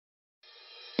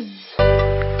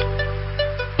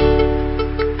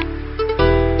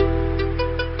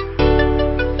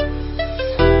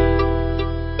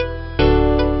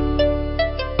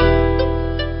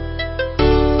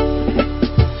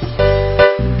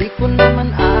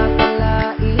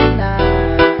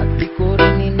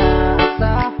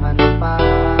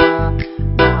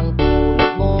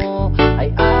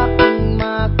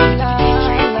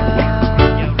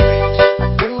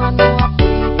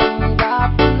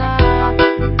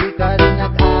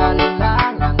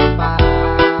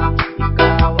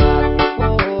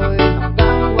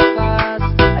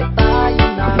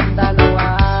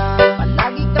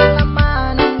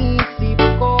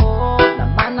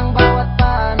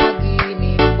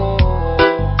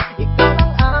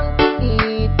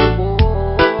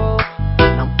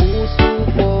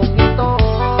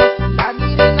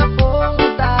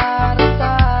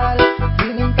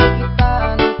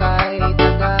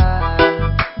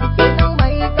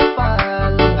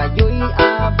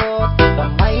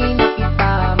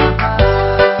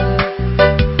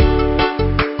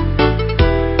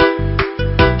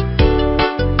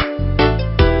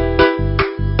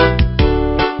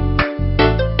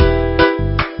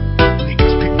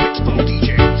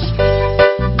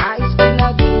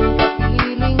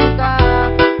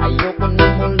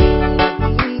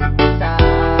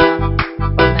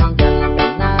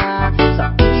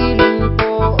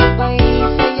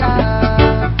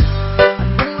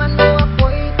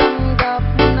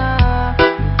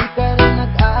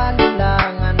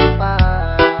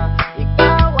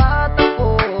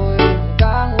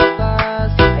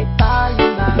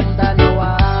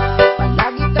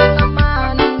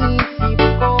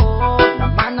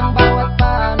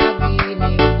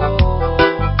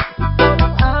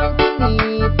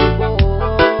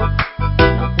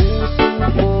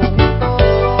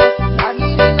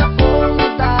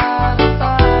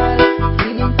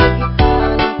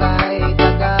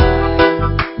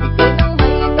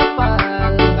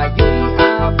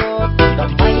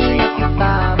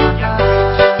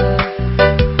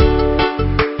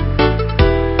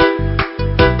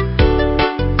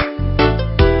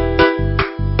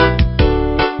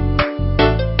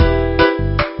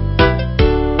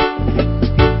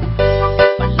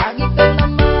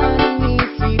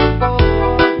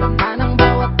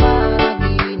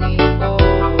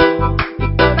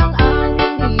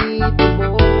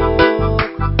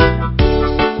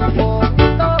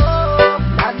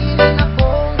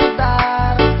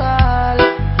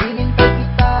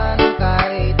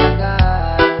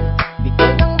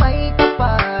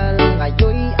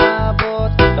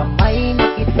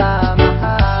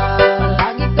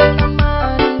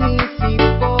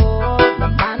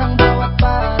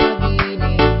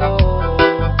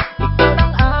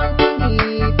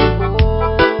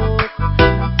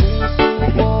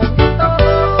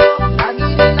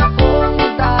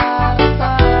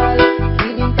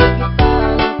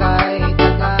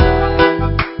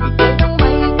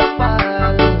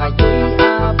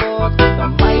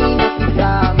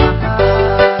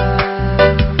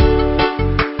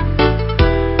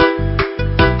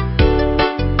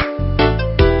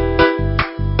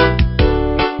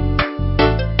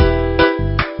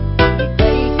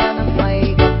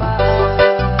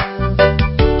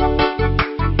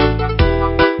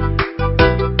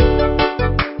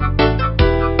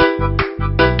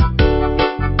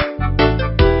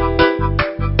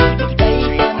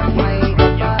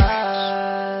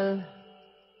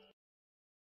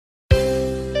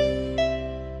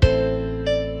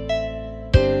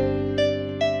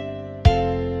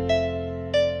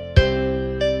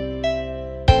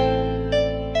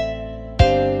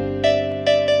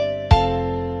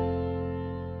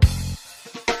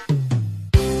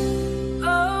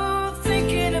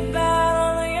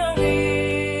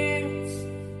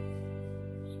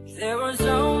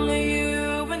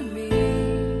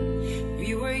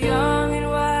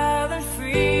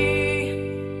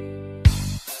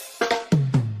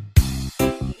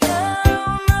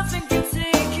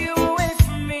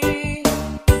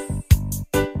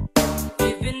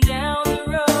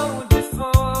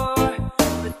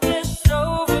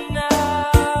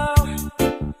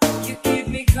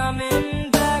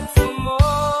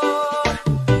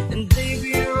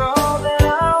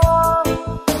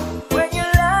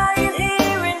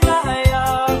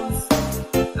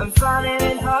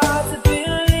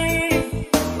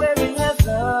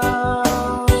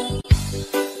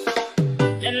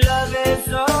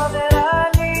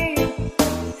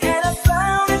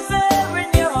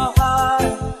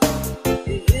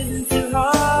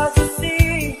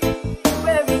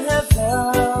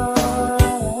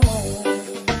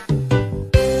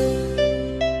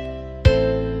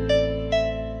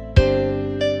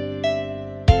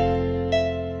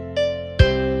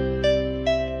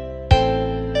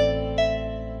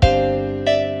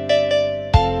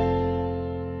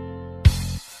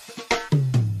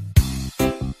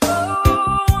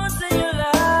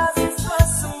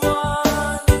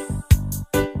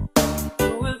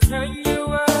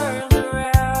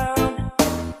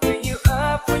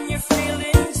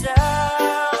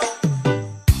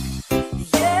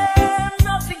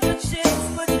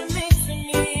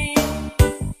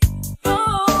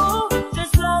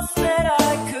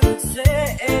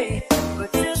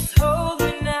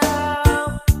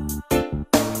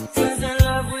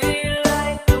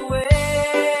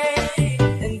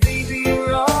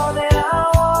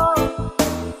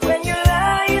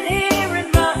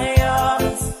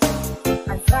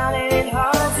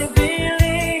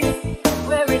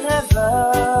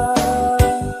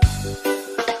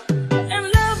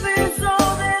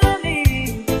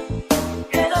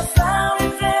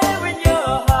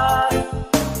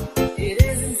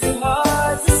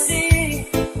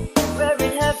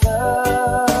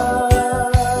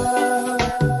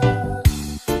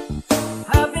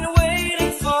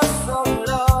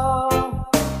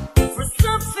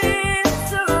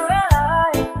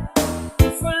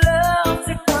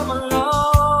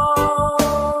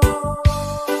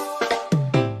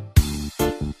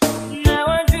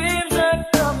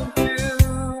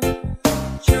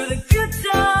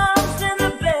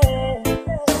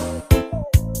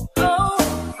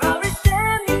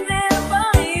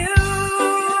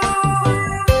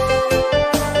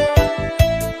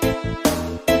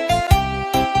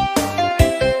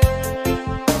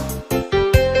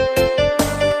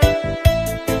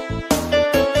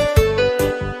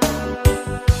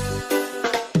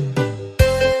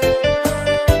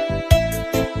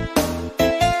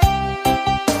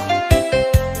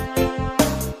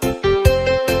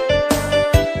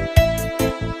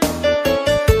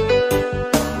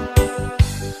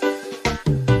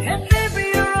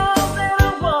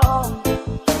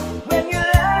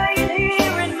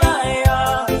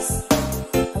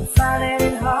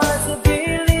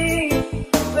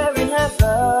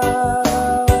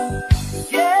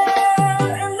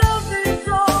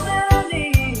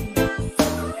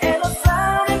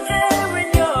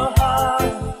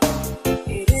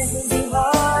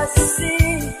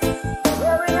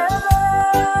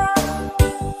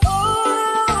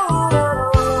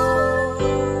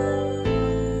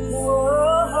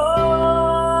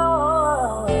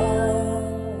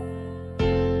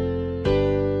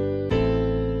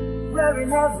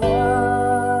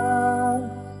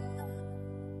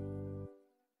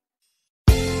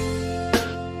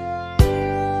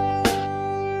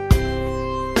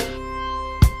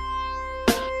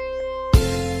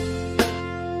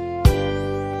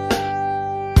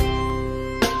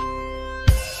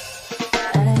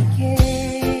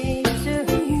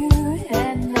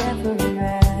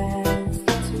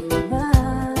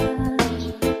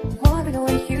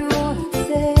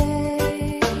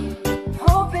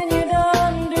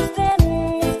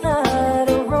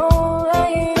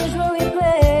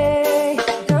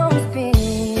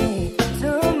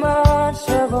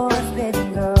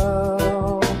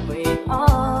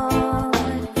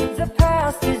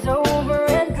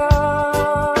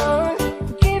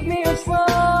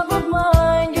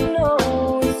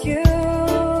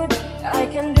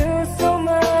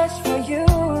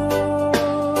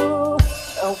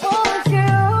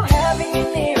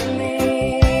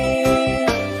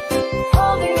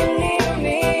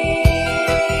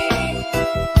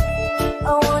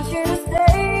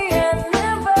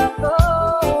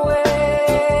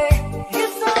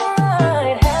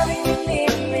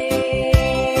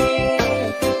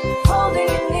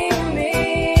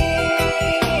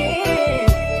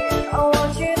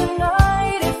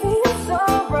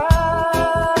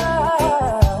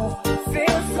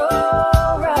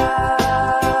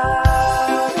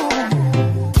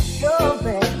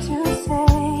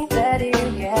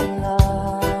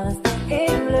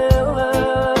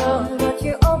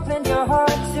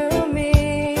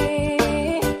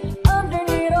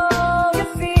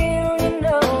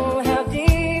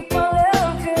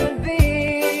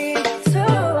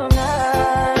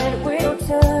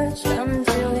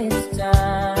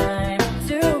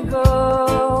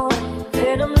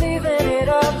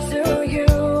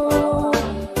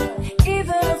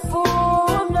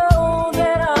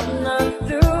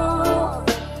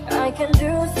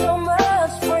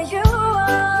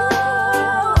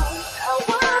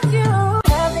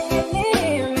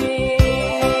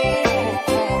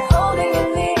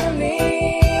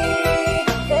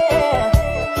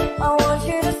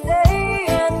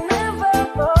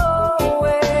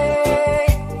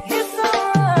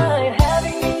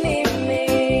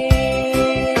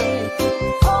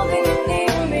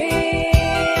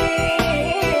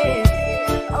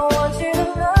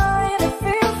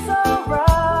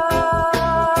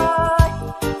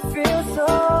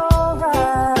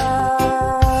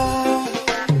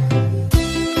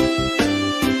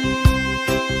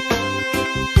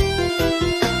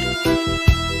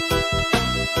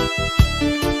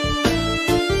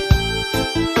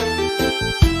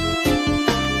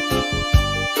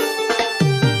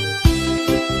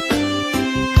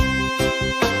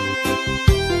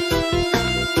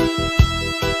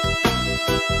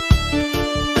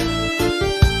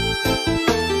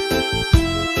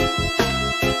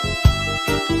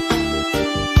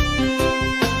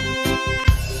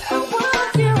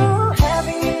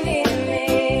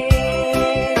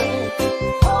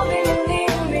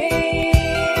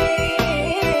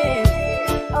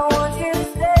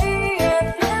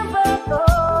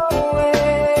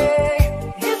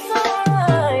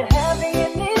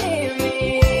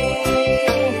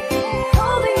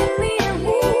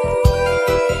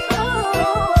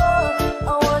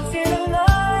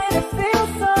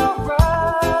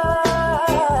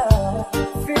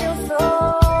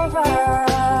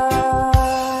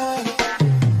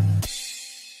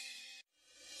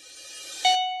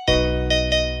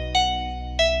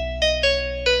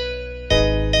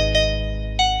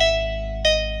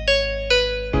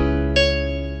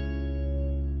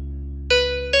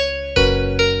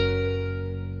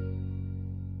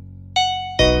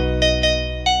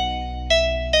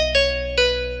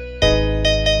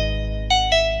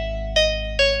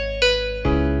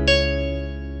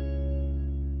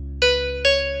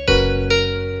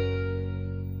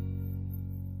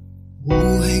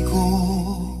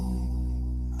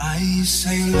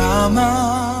sa'yo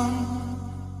lamang,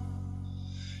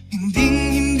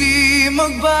 hindi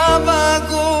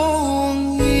magbabago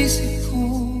ang isip ko.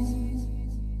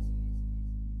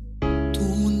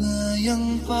 Tunay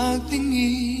ang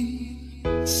pagtingin,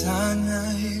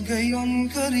 sana'y gayon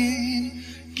ka rin.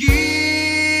 Giliw.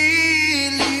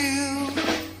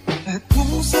 At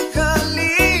kung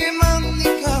sakali man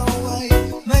ikaw ay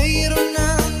mayroon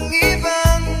ng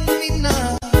ibang minamahal,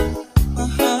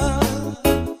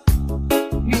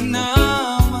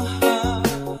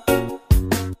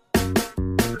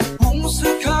 kung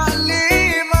sakali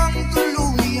mang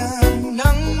tuluyan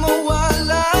nang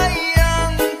mawalay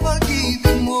ang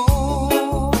pag-ibig mo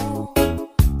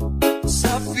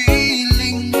sa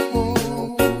feeling ko.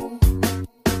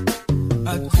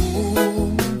 At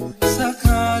kung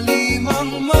sakali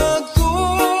mang magdusa,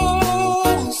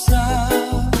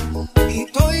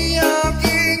 ito'y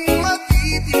aking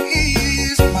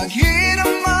matitiis, maghirap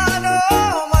man o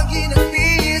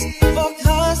maginagpis.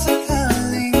 Baka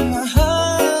sakaling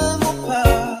mahal mo pa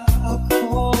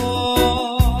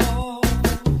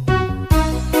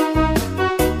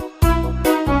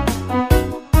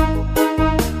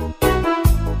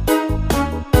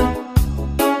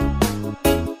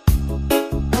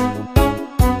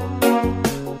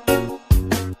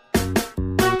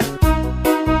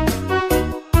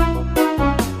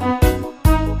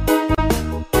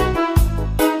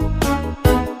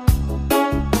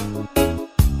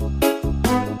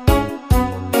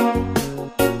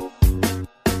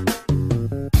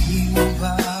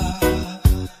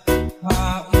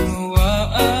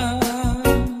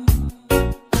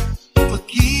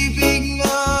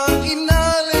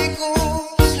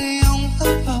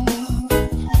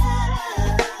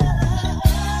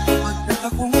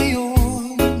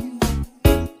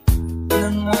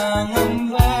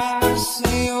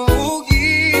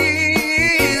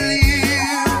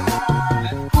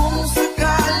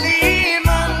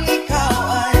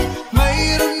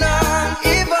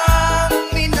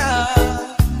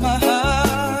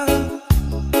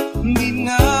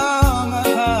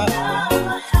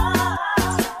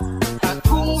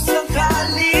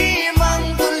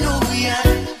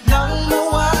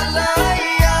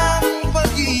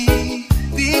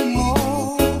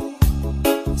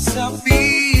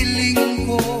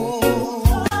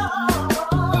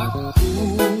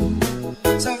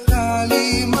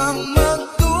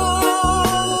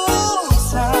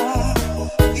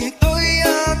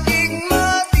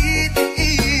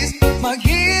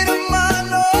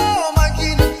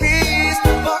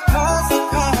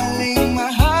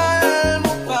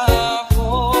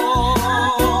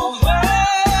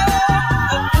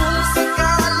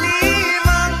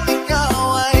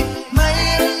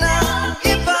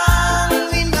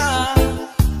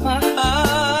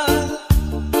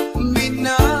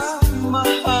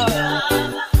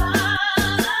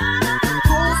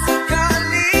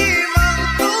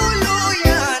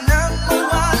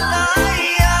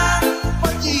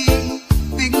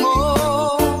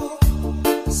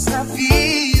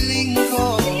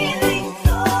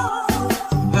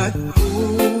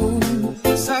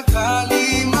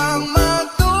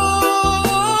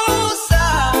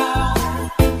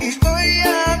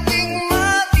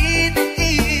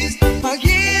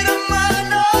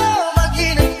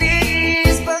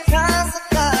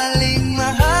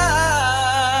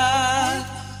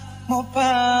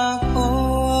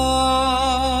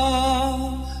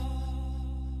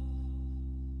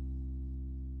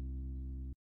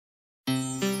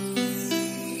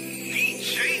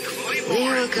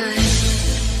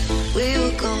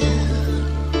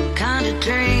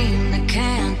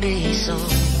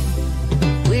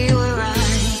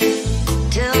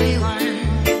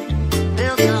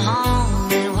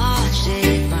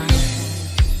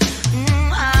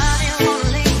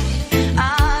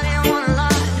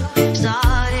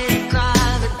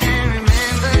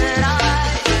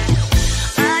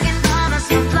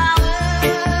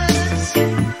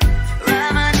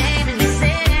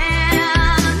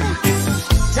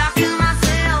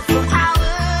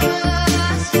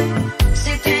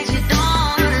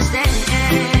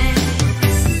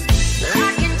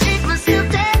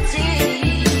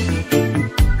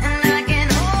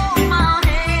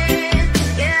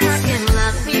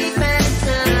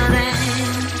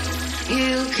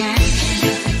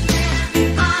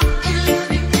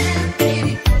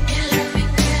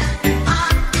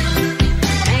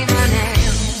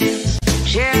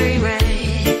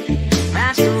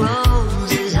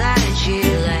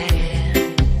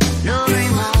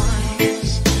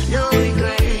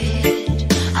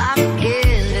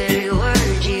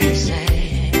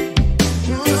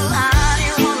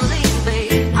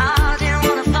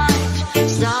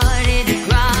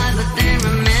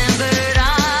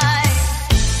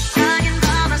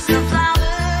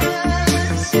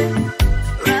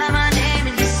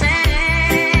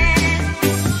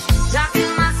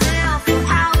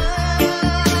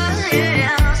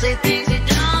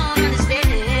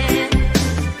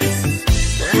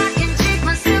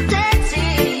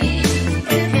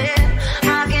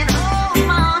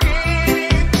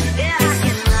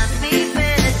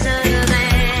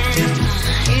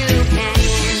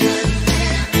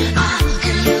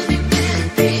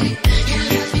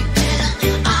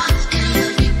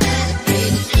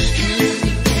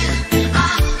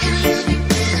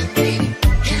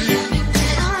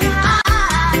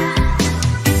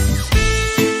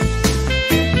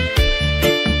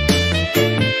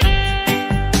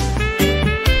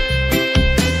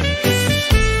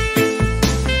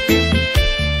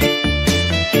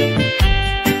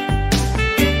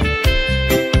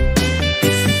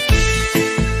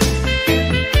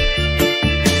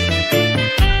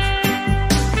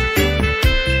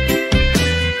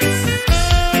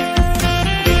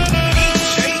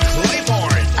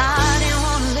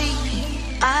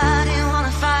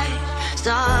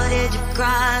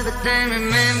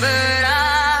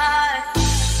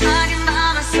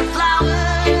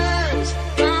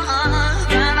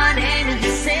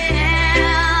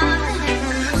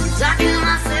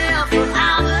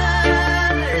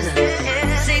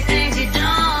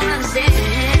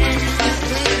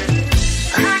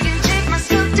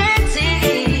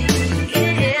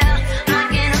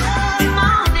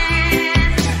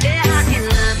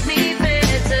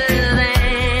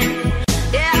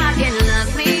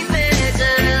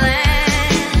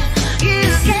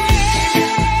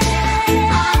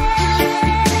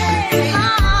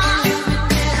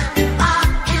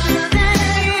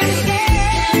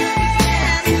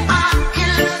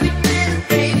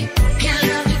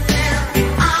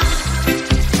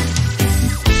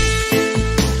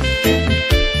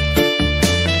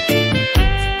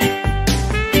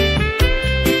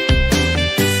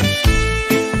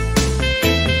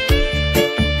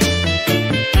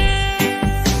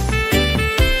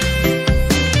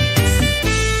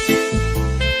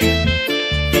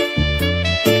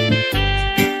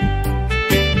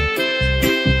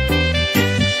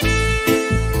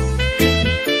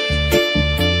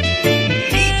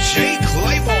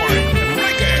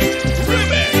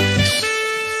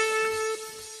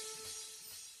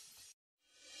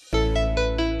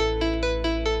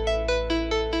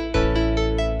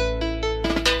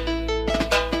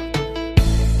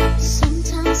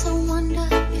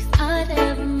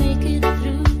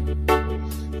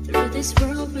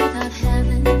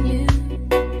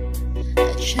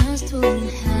just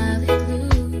wouldn't have a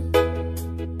clue.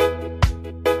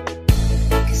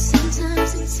 'Cause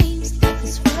sometimes it seems like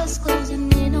this world's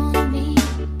closing in on me,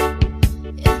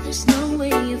 and there's no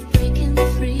way of breaking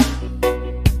free.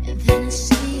 And then I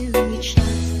see you reach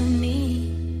out for me.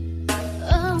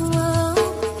 Oh,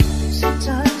 oh.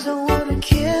 Sometimes I wanna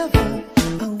give up,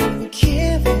 I wanna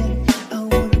give in, I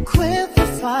wanna quit the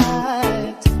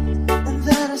fight. And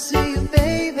then I see you,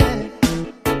 baby,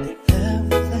 and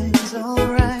everything's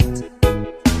alright.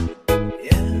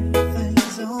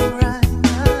 Everything's alright.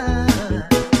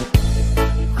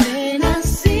 When I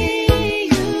see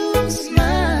you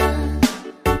smile,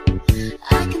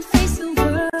 I can face the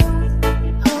world.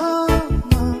 Oh,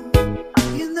 oh,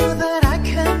 you know that I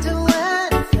can do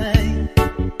anything.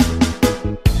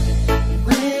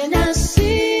 When I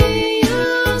see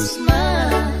you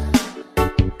smile,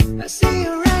 I see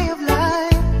a ray of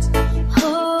light.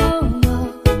 oh, oh,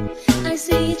 I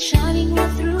see it shining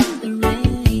right through the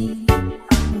rain.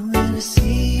 When I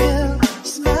see you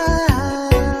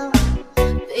smile,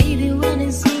 Baby, when I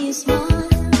see you smile,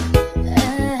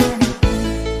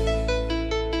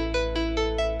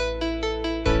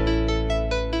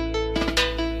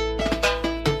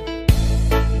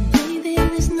 baby,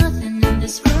 there's nothing in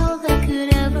this world that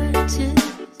could ever do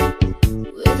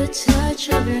with a touch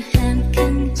of your hand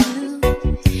can do.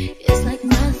 It's like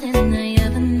nothing I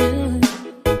ever knew.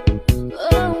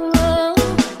 Oh, oh.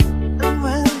 and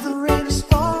when the rain is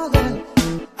falling,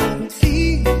 I don't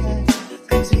feel it,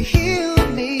 'cause you heal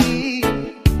me.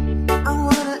 I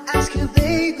wanna ask you,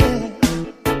 baby,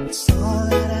 it's all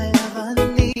that I ever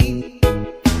need.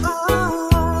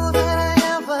 All that I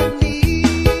ever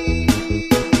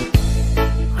need.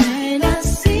 When I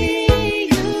see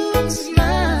you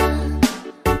smile,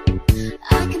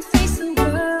 I can face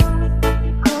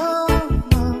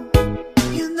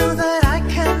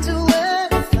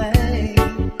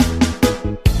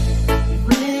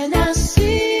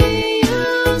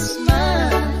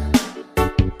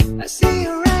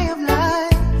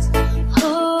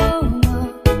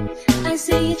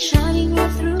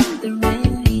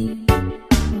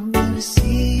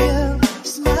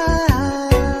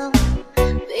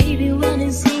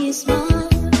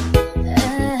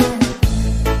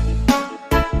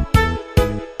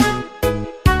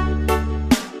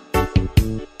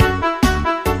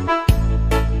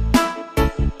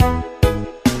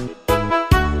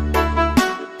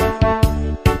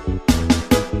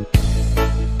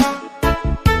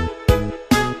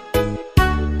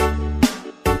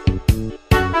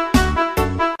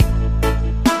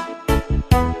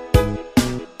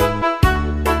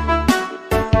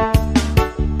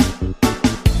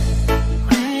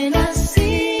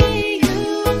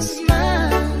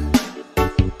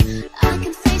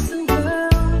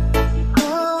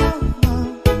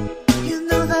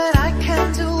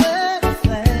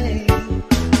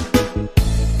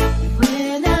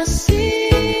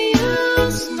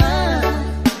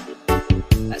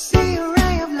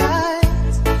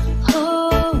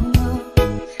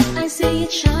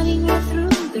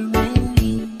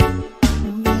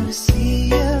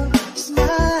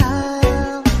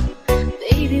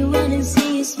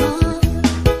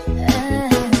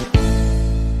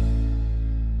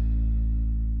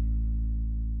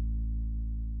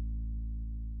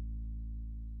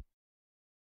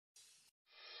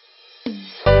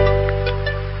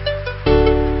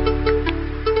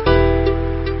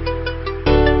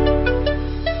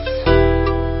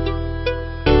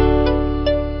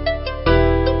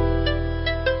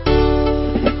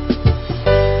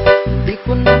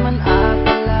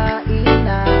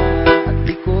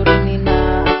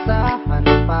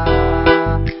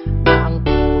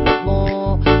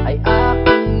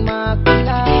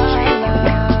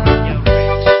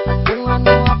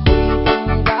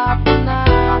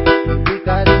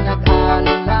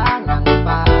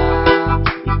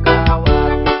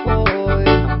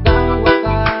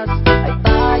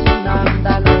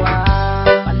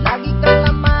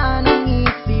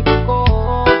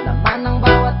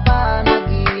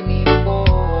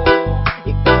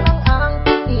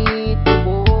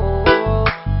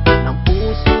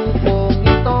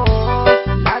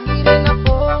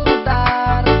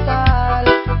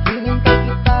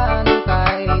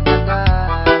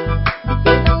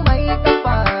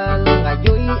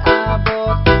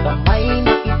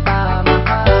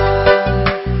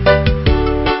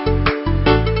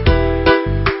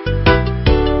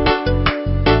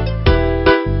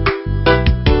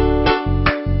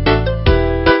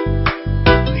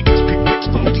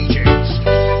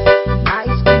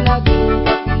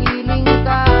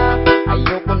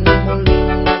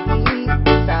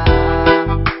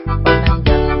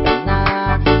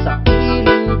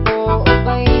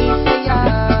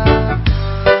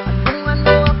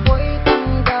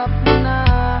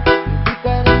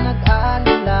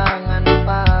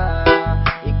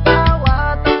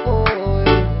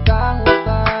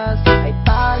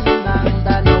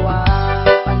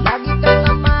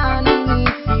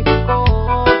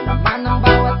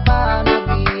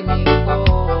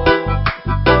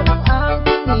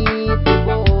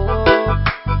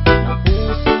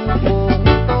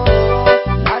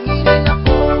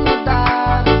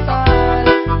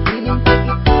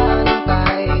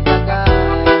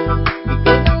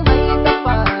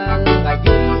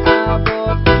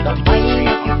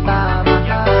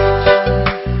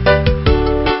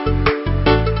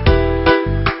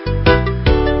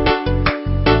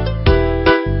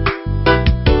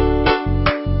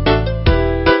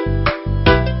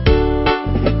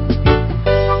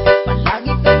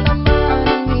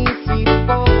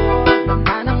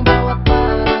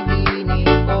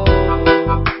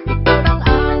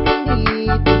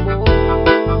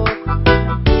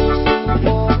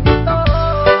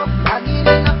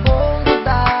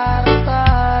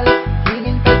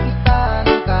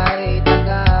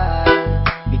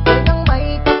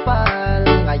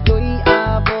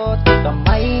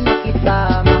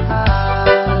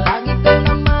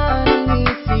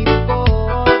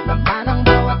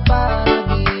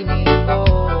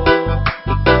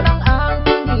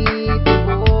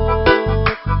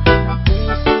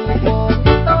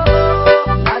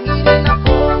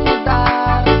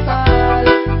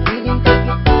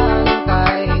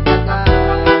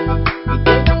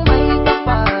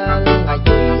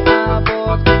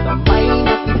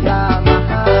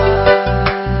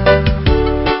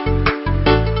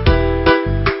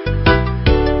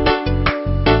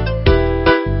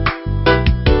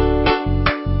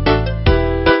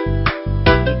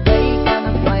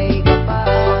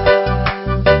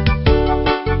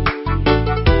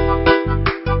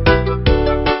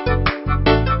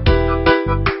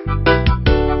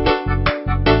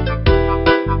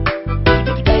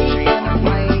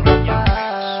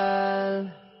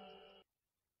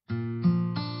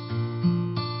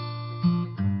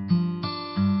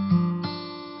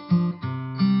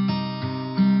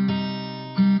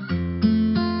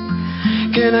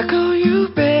Can I call you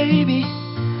baby?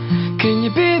 Can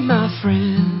you be my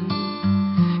friend?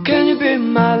 Can you be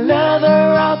my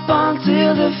lover up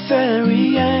until the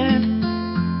very end?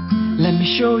 Let me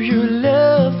show you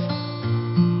love.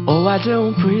 Oh, I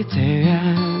don't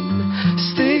pretend.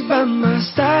 Stick by my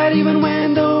side even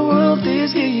when the world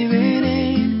is giving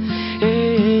in.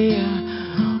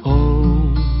 Yeah.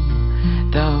 Oh,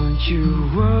 don't you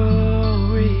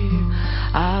worry,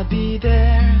 I'll be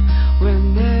there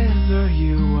whenever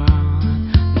you want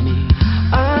me.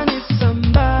 I need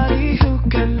somebody who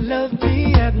can love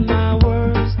me at my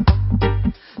worst.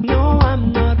 No,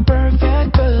 I'm not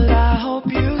perfect, but I hope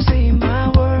you see my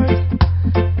worth.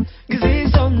 'Cause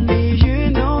it's only you,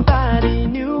 nobody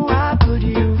knew I put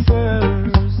you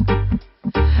first.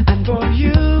 And for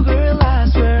you, girl, I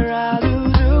swear I'll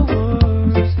do the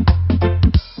worst.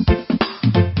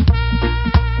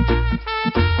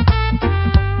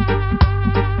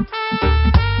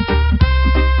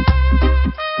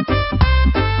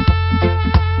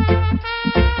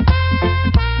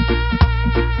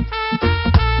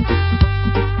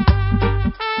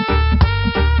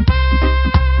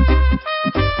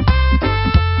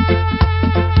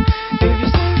 If you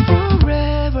stay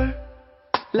forever,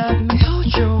 let me hold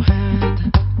your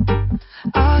hand.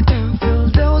 I can feel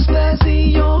those places in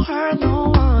your heart no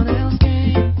one else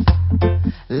can.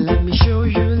 Let me show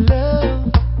you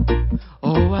love.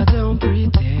 Oh, I don't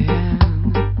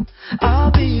pretend.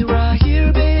 I'll be right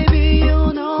here, baby.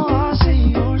 You know I'll see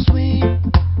your swing.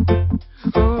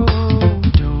 Oh,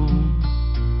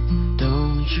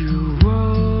 don't you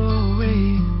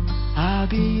worry. I'll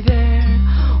be there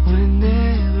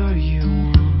whenever you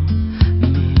want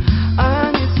me.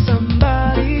 I need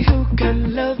somebody who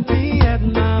can love me at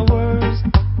my worst.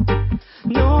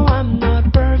 No, I'm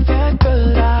not perfect,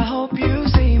 but I hope you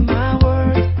see my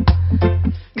worth.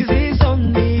 'Cause it's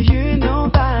only you,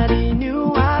 nobody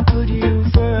knew I put you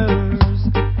first.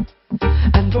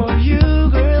 And for you,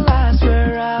 girl, I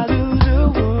swear I'll do the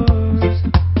worst.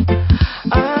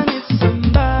 I need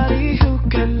somebody who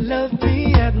can love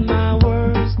me at my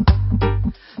worst.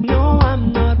 No,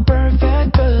 I'm not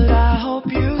perfect, but I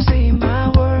hope you see my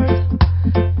worth.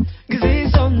 'Cause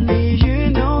it's only you,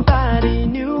 nobody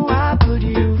knew I put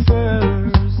you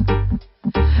first.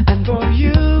 And for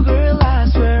you, girl, I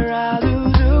swear I'll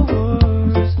do the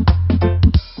worst.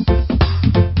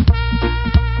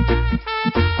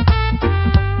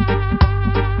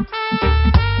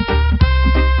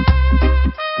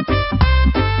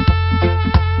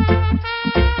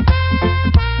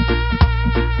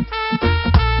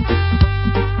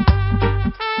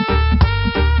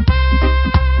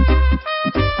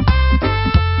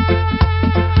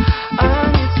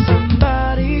 I need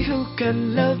somebody who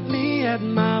can love me at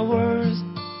my worst.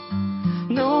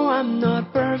 No, I'm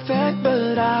not perfect,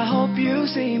 but I hope you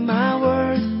see my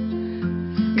worth.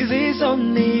 'Cause it's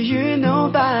only you,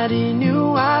 nobody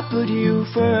knew I put you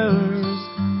first.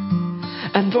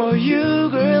 And for you,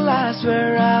 girl, I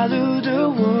swear I'll do the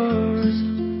worst.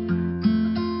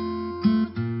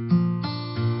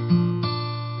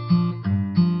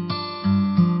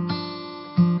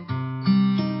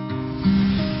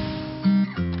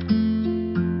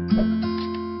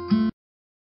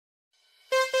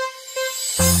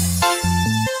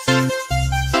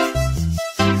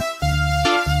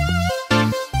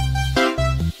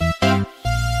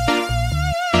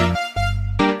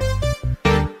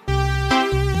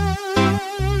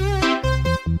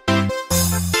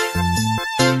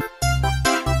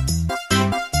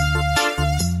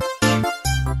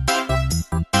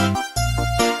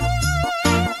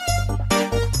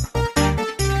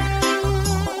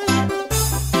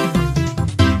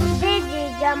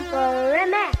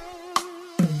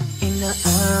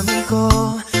 Inaamin ko,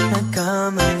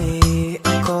 nagkamali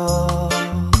ako.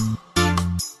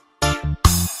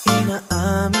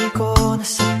 Inaamin ko,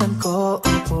 nasaktan ko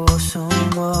ang puso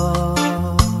mo.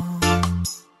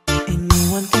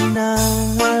 Iniwan ka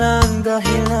nang walang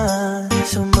dahilan,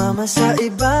 sumama sa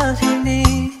iba,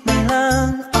 hindi man lang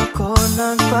ako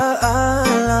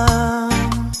nagpaalam.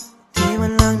 Di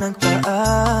man lang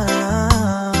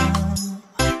nagpaalam.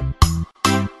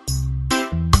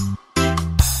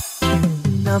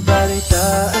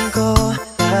 Nabalitaan ko,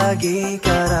 lagi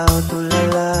ka raw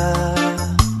tulala.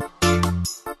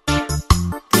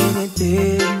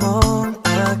 Tinitid mong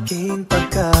aking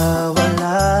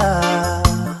pagkawala.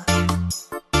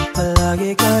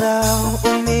 Palagi ka raw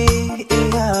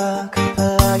umiiyak,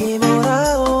 palagi mo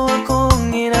raw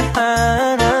akong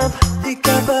hinahanap. Di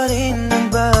ka pa rin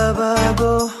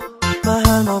nagbabago,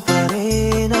 mahal mo pa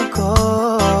rin ako.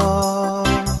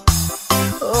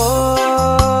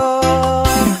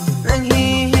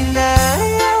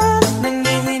 Nanghihinayang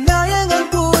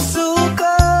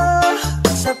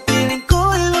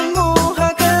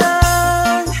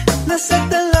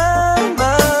nasaktan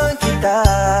lamang kita.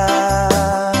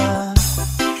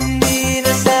 Hindi na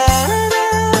sana,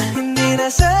 hindi na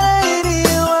sana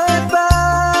iniwan pa.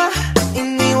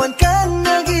 Iniwan kang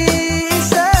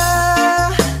nag-iisa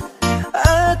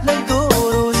at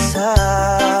nagdurusa.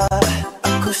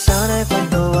 Ako sana'y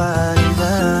pagtawarin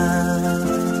na.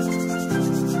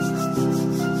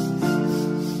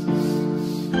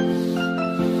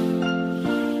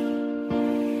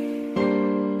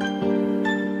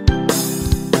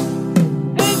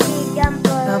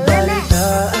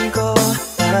 Nabalitaan ko,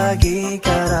 lagi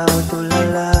ka raw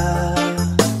tulala.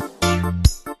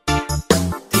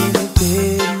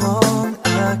 Tinitid mong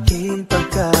aking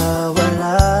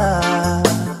pagkawala.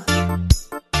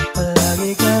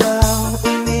 Palagi ka raw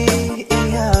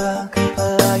umiiyak,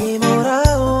 palagi mo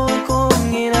raw akong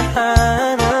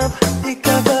hinahanap. Di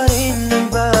ka pa rin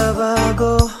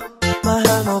nagbabago,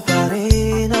 mahal mo pa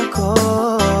rin ako.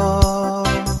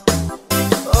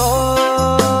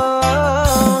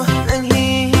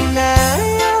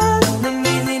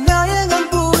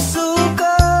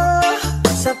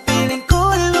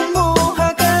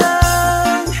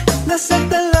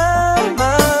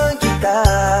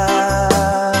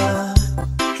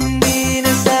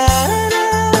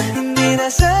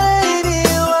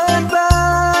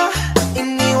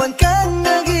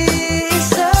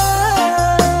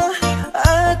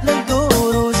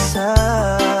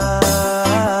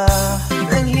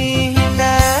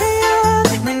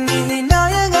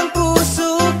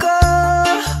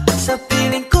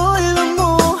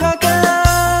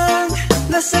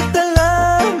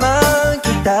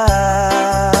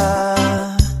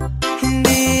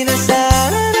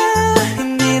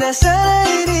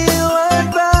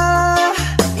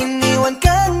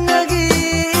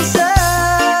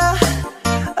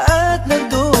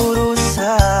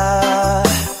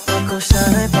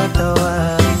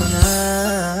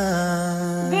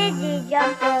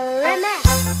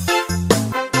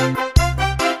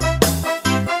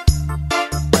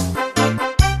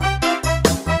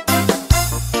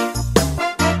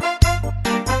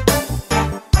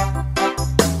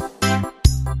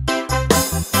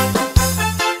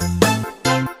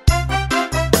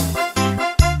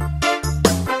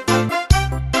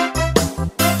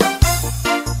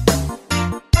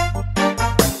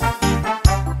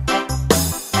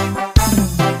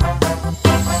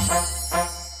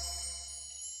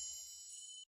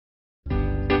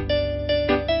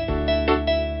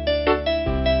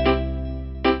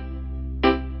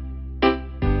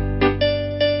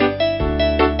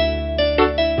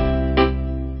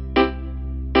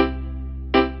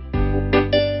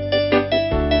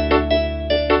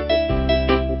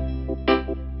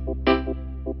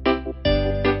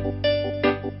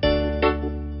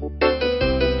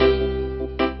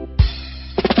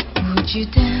 Would you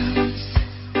dance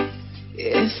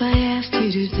if I asked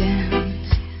you to dance?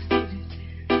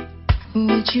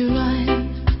 Would you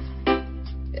run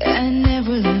and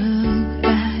never look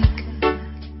back?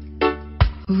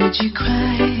 Would you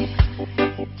cry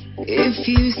if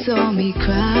you saw me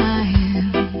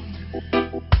crying?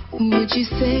 Would you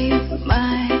save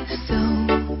my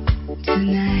soul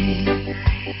tonight?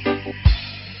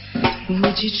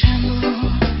 Would you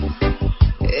tremble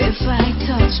if I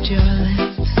touched your lips?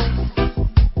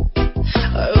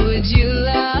 Or would you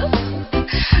laugh?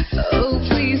 Oh,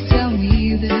 please tell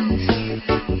me this.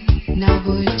 Now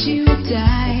would you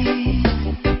die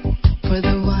for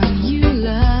the one you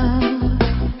love?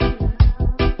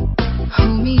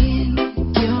 Hold me in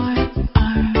your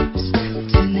arms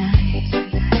tonight.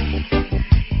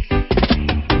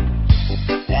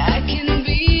 I can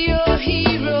be your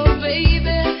hero,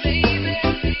 baby.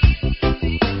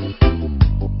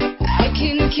 I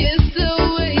can kiss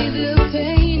away the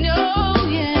pain, oh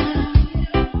yeah.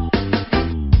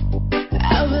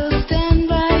 I will stand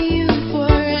by you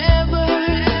forever.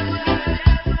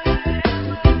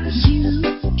 You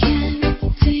can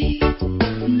take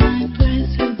my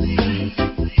breath away.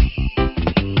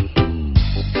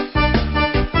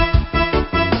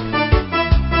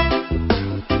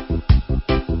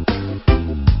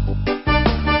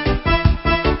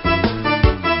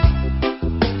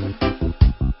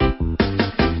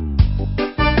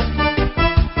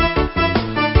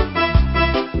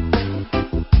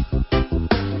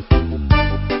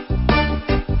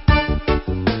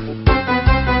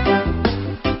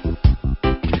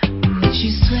 Would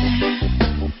you swear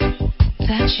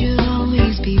that you'll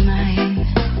always be mine?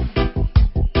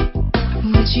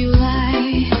 Would you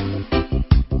lie?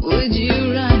 Would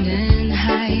you run and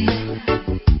hide?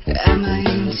 Am I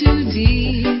in too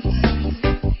deep?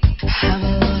 Have I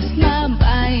lost my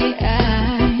mind?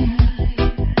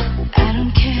 I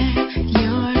don't care,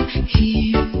 you're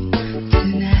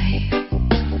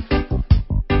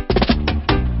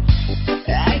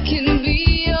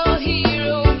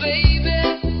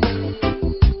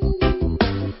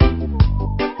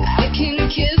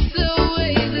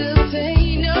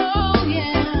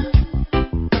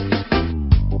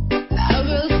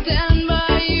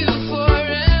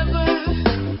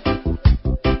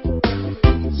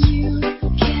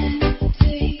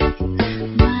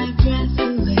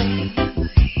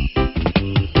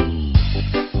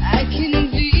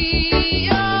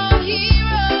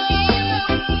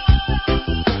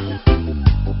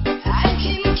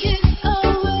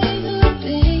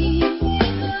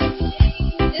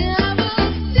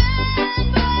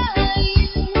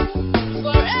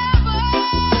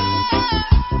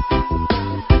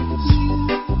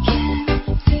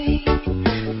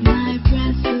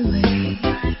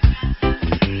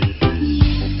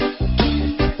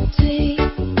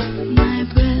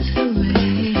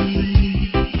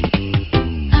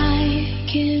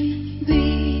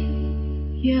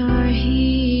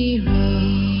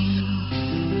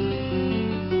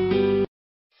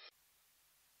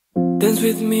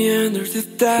with me under the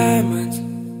diamonds.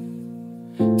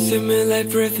 See me like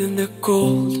breath in the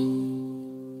cold.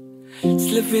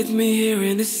 Sleep with me here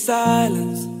in the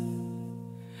silence.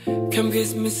 Come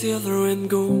kiss me silver and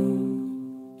gold.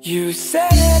 You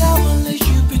said that I will let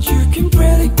you, but you can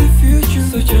predict the future.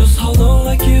 So just hold on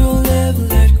like you'll never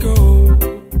let go.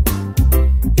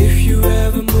 If you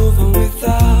ever move on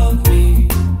without me,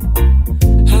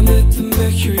 I need to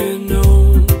make sure you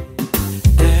know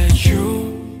that you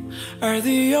are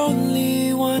the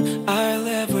only one I'll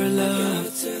ever love.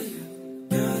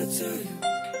 Gotta tell you,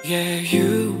 yeah,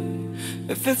 you.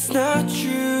 If it's not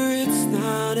you, it's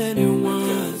not anyone.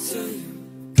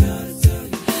 Gotta tell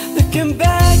you. Looking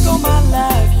back on my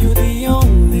life, you're the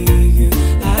only you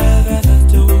I've ever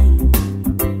known.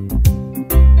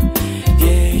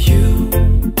 Yeah, you.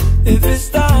 If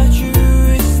it's not you,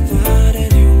 it's not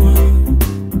anyone.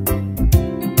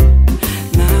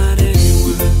 Not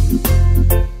anyone.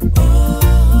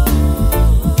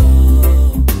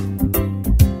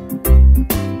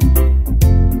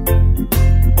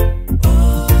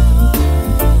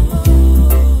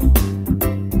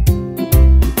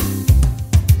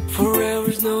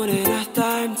 Forever's not enough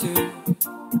time to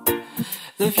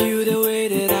love you the way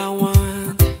that I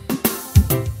want.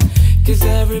 'Cause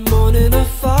every morning I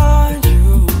find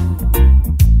you,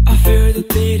 I fear the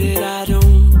day that I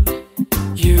don't.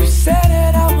 You said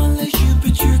that I will let you,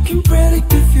 but you can predict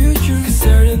the future. 'Cause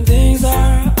certain things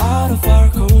are out of our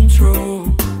control.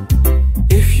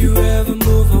 If you ever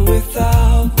move on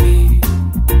without me,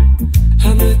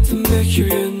 I need to make sure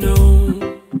you know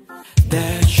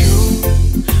that you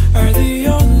are the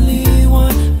only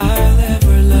one I'll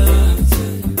ever love.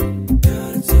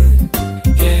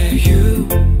 Yeah, you.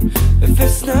 If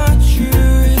it's not you,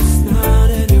 it's not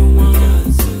anyone.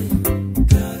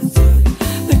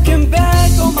 Looking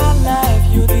back on my life,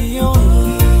 you're the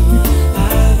only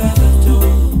I've ever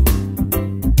known.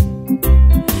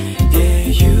 Yeah,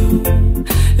 you.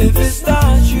 If it's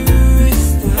not you, it's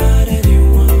not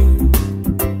anyone.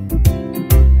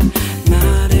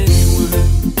 Not anyone.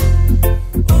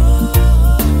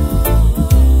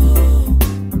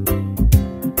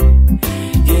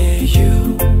 Yeah, you.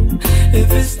 If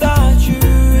it's not you,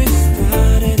 it's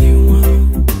not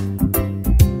anyone.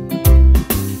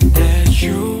 That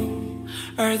you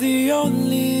are the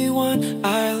only one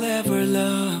I'll ever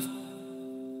love.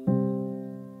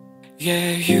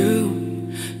 Yeah, you.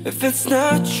 If it's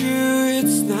not you,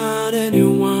 it's not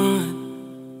anyone.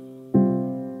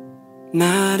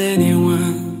 Not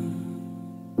anyone.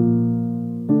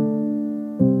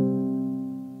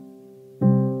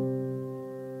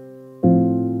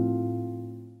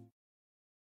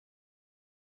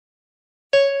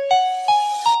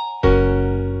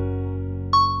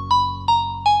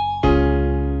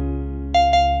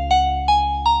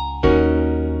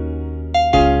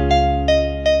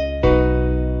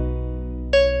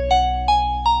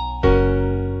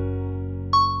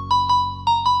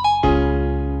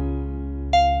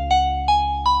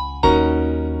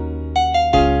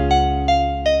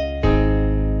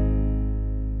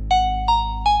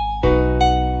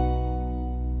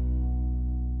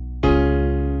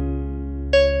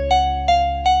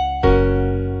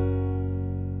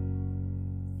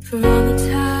 For all the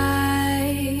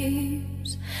times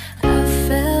I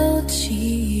felt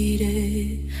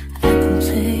cheated, I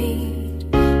complained.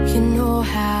 You know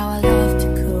how I love to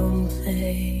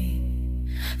complain.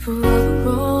 For all the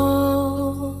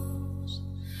roles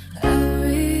I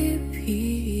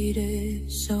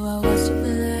repeated, so I was to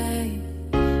blame.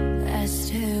 I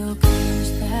still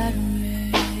curse that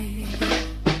rain.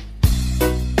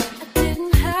 I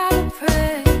didn't have a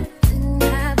prayer, didn't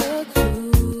have a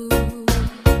clue.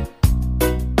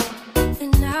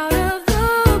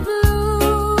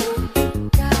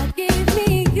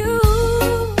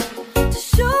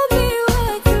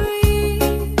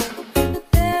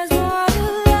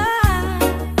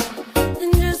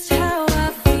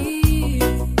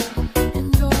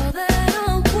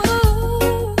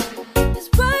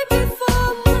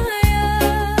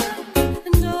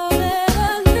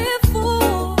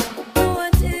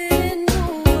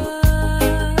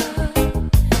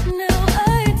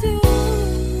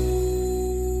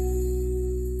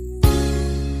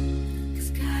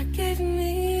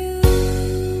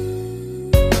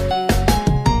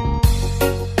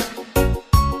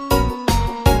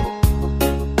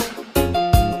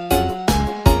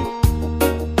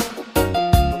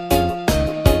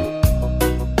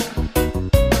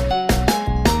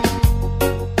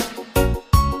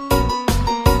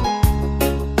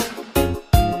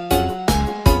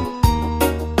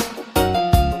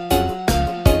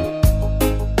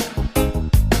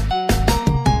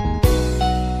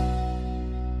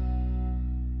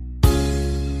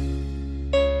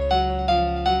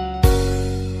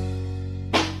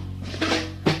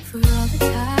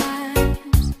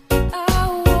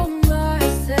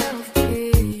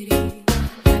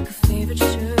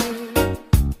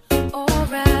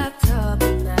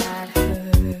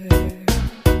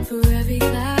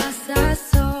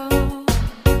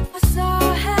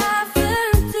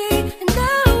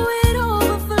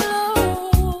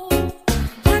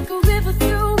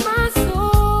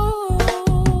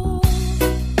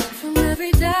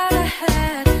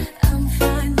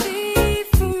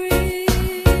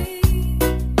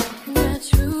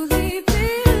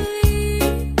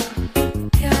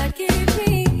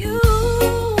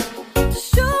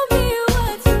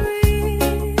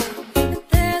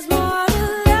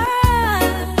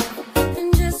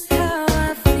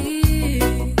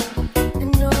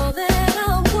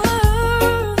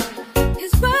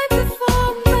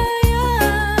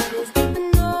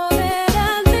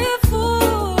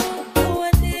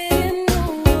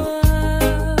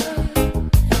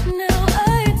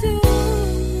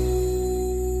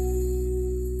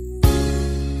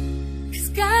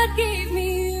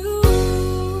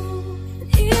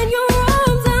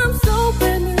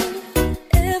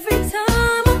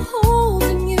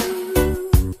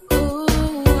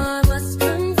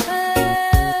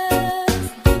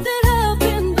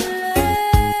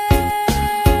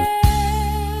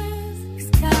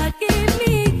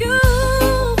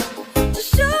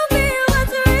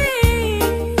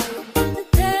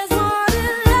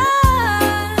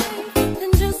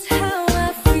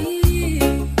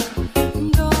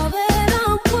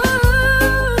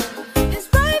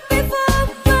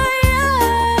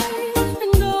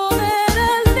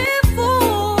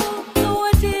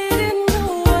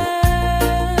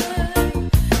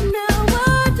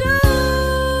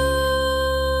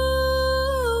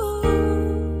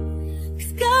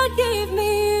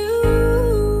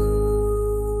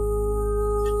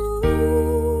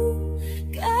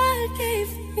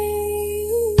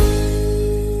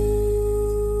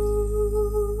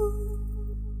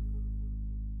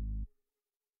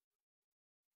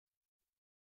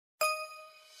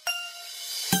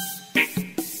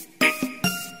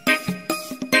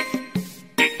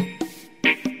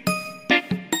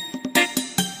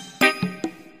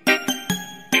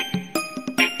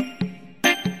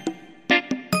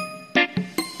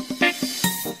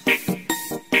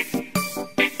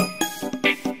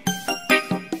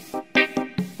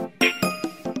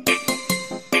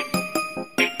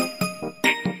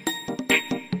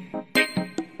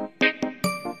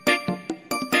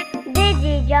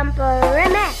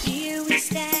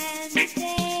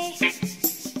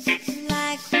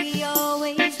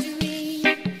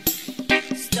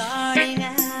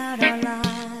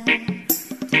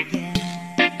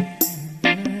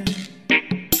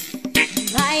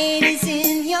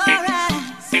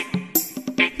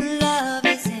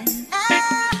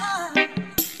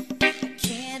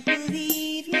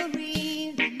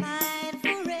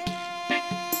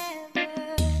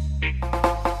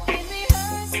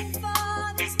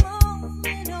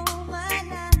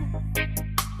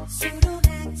 So don't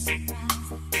act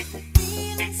surprised if the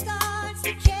feeling starts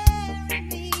to carry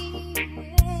me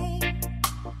away.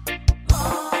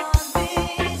 On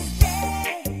this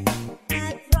day,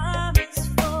 I promise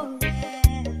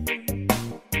forever.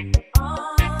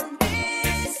 On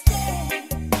this day,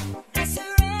 I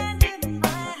surrender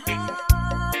my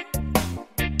heart.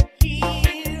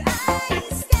 Here I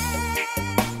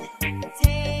stand,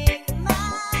 take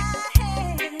my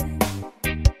hand,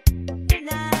 and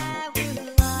I will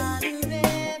honor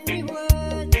every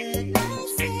word that I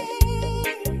say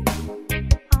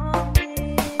on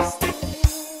this day.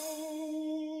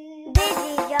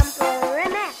 Dizzy Jumper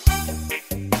Remix.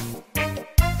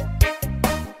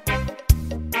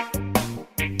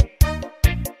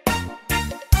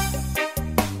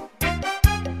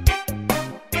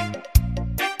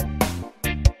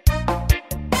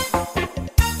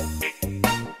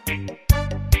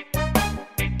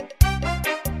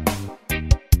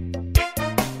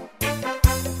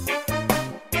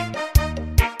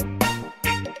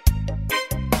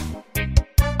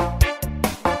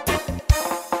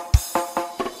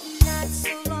 Not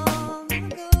so long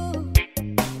ago,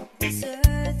 this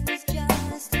earth was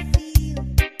just a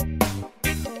field,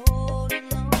 cold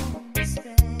and lonely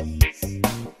space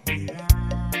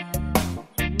without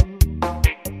you.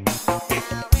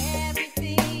 Now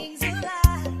everything's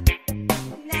alive,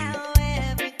 now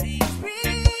everything's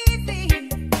breathing,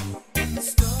 and the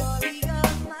story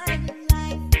of my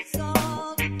life is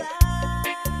all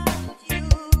about you.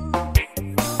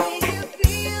 When you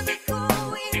feel the cold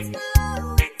winds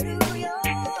blowing through your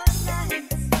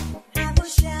nights, I will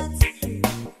shout to you,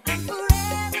 I'm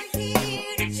forever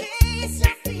here to chase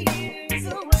your fears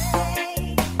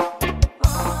away.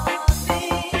 On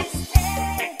this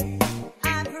day, I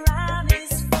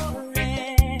promise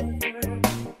forever.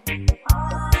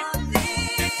 On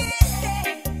this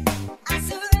day, I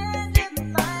surrender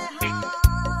my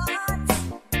heart.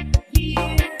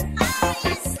 Here I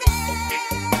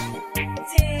stand,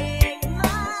 take my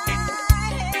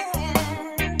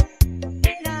hand,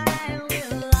 and I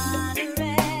will honor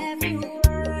every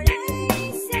word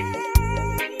I say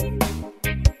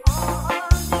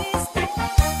on this day.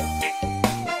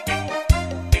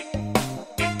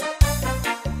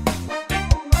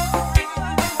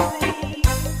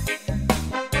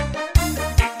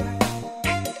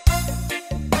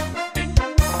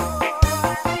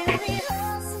 I've been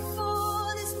rehearsing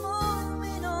for this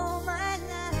moment all my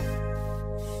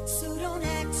life, so don't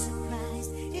act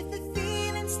surprised if the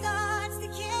feeling starts to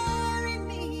carry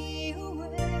me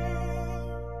away.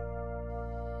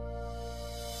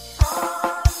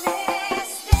 On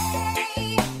this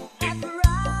day, I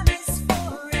promise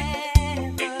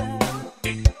forever.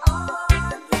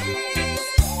 On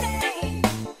this day,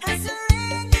 I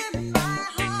surrender my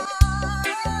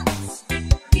heart.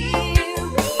 Here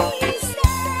we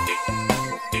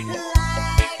stand,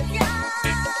 like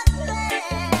God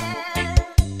planned.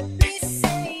 We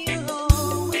say you'll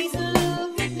always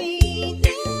look at me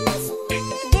this way.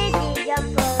 Dizzy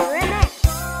Jumper Remix.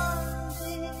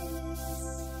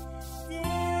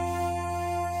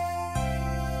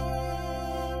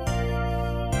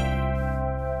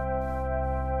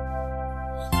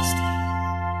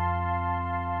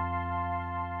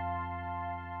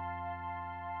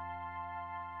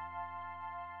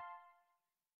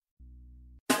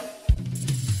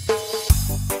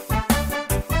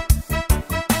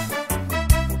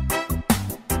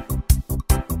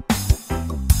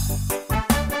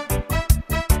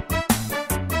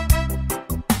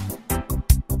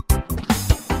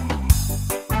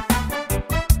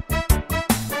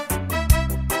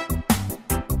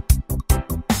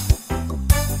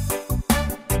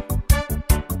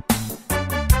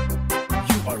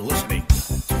 You are listening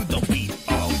to the beat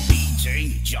of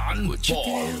DJ John Would you Paul.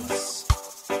 dance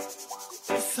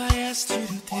if I asked you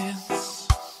to dance?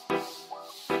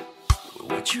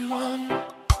 Would you run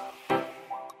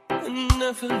and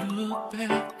never look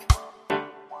back?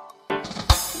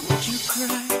 Would you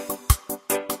cry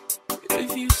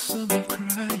if you saw me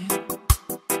crying?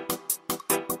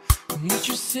 Would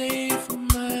you save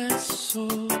my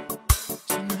soul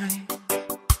tonight?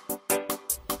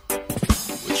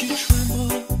 Would you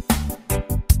tremble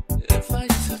if I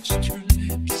touched your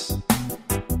lips?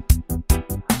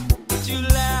 Would you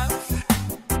laugh?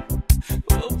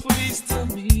 Oh, please tell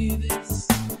me this.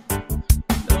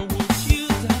 Now would you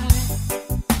die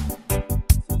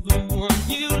for the one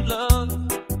you love?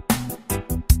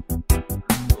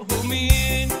 Hold me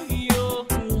in your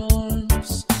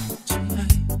arms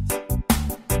tonight.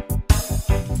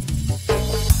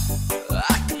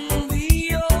 I can be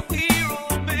your hero,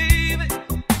 baby.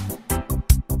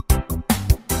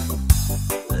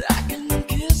 I can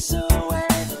kiss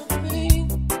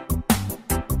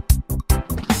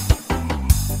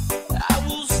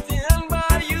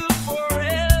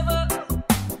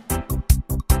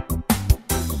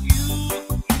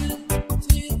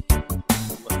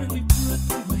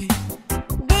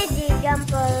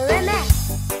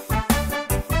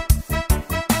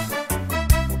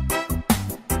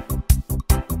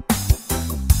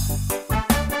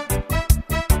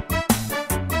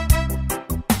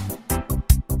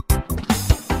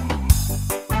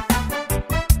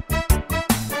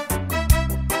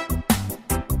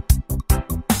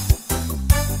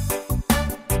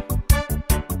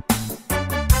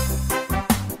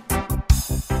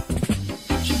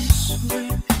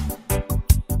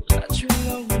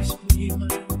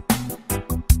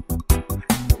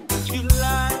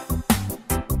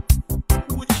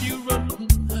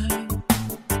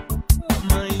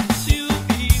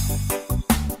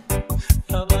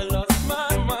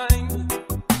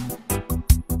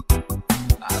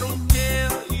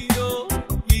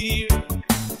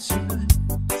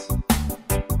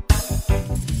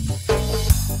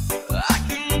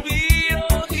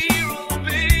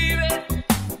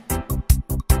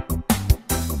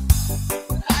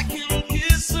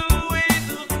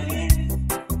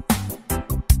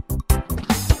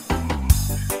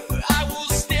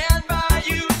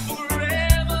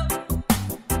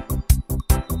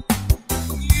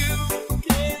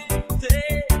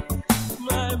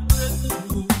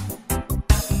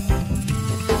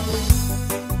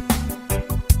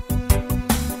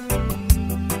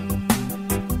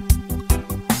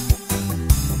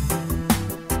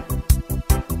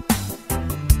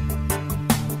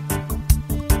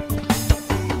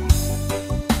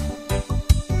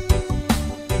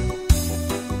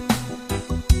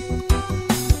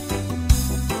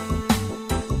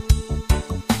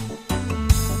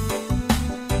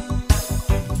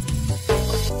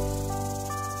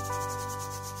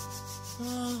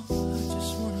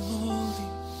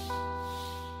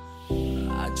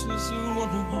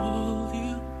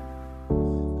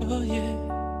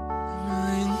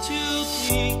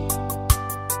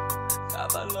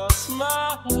your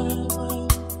smile.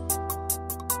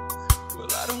 Well,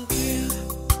 I don't care,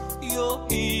 you're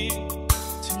here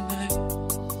tonight.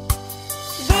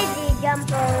 Dizzy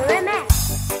Jumper Remix.